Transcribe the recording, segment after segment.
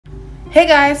Hey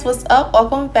guys, what's up?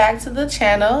 Welcome back to the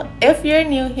channel. If you're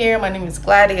new here, my name is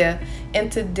Gladia,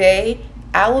 and today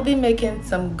I will be making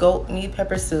some goat meat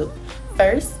pepper soup.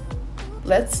 First,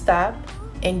 let's stop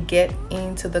and get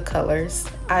into the colors.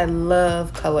 I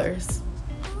love colors.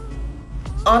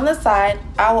 On the side,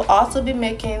 I will also be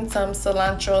making some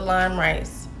cilantro lime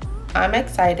rice. I'm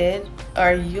excited.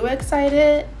 Are you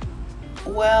excited?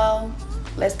 Well,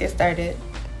 let's get started.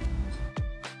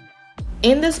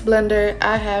 In this blender,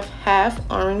 I have half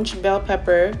orange bell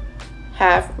pepper,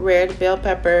 half red bell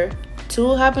pepper, 2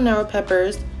 habanero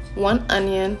peppers, 1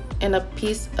 onion, and a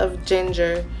piece of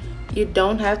ginger. You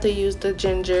don't have to use the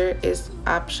ginger, it's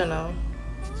optional.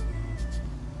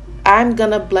 I'm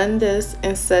gonna blend this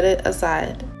and set it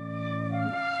aside.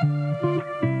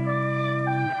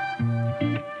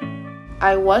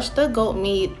 I washed the goat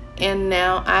meat and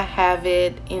now I have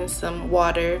it in some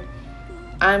water.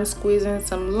 I'm squeezing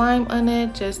some lime on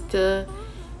it just to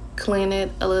clean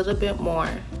it a little bit more.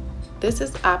 This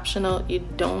is optional, you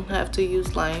don't have to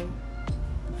use lime.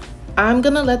 I'm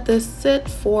gonna let this sit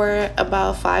for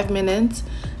about 5 minutes.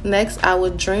 Next, I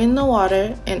will drain the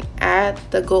water and add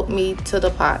the goat meat to the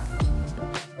pot.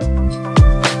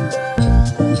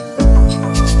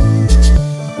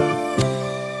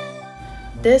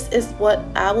 This is what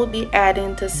I will be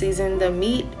adding to season the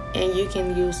meat, and you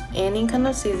can use any kind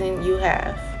of seasoning you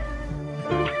have.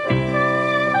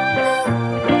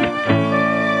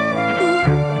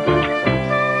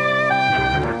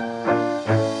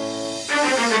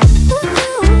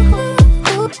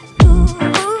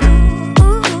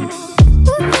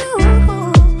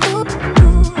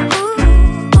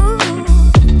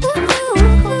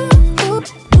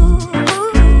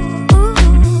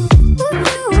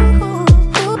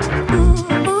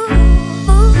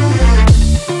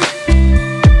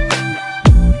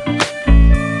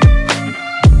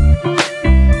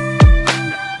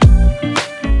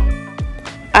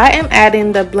 I am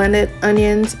adding the blended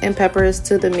onions and peppers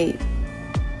to the meat.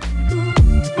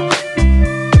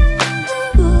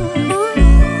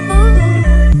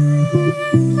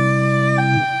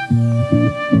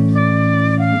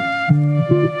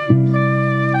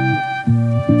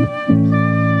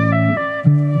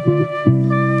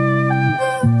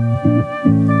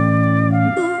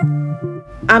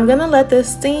 I'm gonna let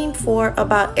this steam for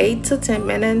about 8 to 10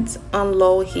 minutes on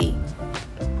low heat.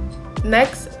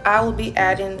 Next, I will be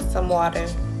adding some water.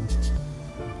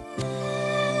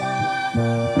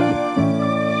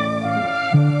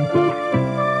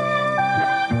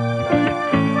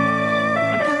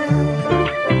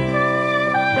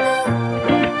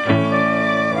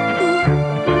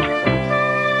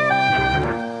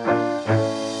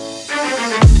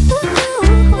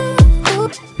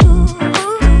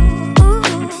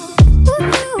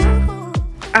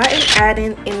 I am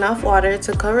adding enough water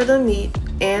to cover the meat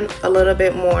and a little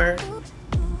bit more.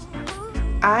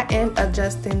 I am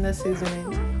adjusting the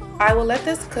seasoning. I will let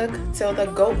this cook till the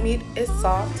goat meat is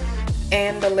soft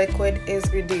and the liquid is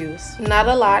reduced. Not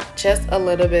a lot, just a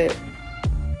little bit.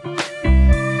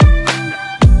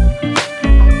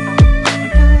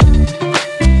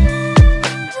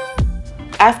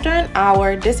 After an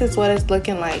hour, this is what it's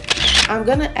looking like. I'm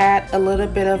gonna add a little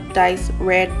bit of diced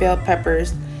red bell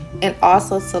peppers and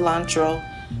also cilantro.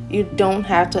 You don't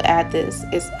have to add this,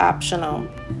 it's optional.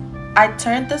 I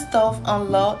turned the stove on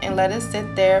low and let it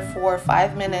sit there for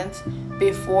 5 minutes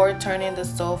before turning the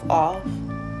stove off.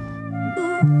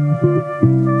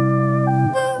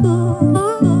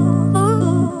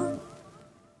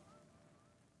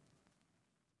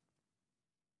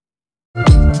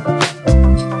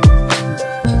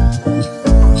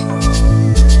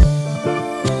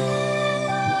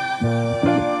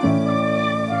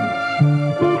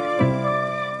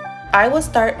 I will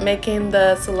start making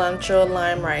the cilantro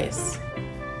lime rice.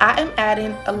 I am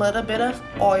adding a little bit of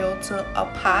oil to a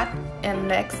pot, and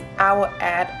next I will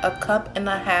add 1.5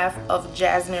 cups of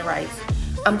jasmine rice.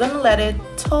 I'm gonna let it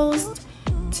toast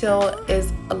till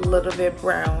it's a little bit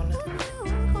brown.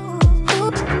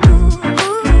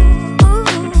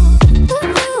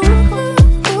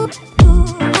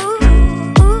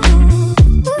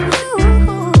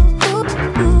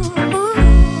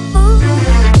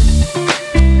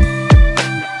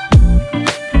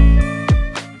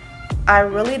 I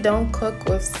really don't cook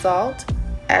with salt.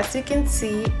 As you can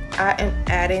see, I am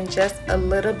adding just a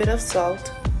little bit of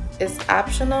salt. It's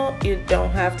optional, you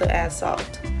don't have to add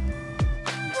salt.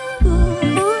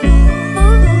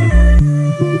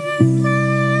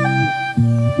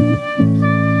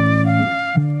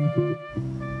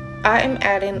 I am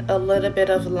adding a little bit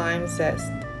of lime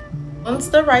zest. Once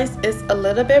the rice is a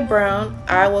little bit brown,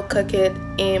 I will cook it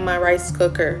in my rice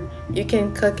cooker. You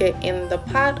can cook it in the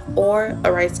pot or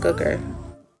a rice cooker.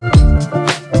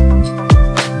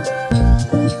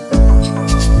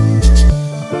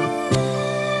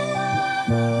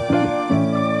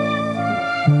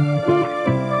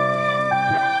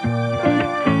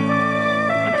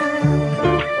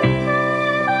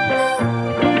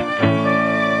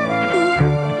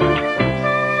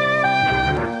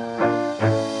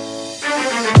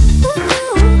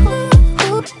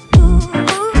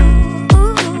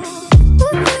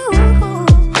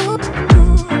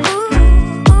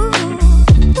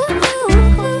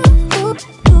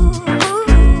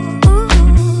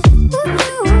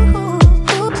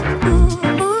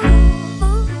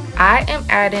 I am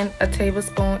adding 1.5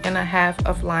 tablespoons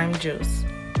of lime juice.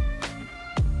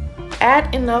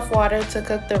 Add enough water to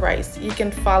cook the rice. You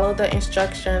can follow the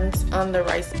instructions on the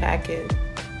rice packet.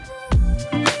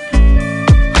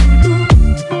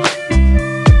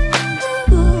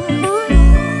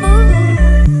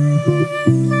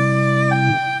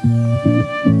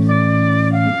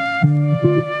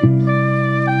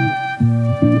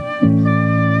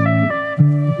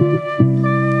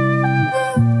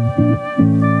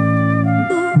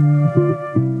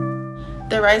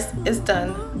 The rice is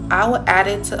done. I will add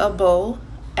it to a bowl,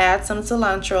 add some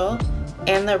cilantro,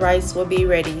 and the rice will be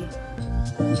ready.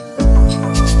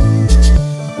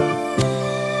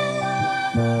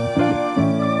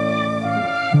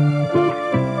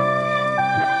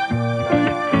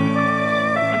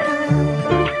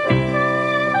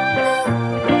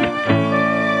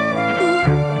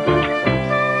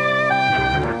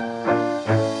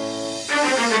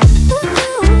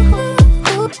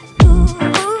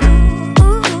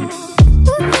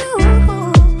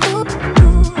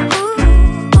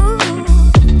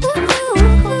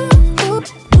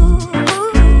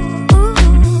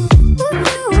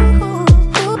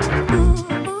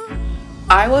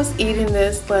 I was eating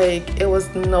this like it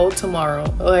was no tomorrow.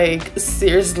 Like,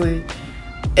 seriously,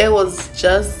 it was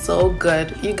just so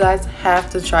good. You guys have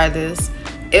to try this.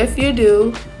 If you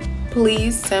do,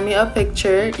 please send me a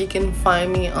picture. You can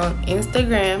find me on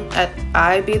Instagram at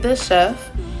IBeeTheChef.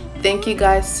 Thank you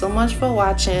guys so much for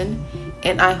watching,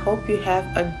 and I hope you have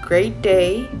a great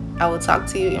day. I will talk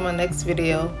to you in my next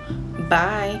video.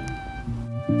 Bye.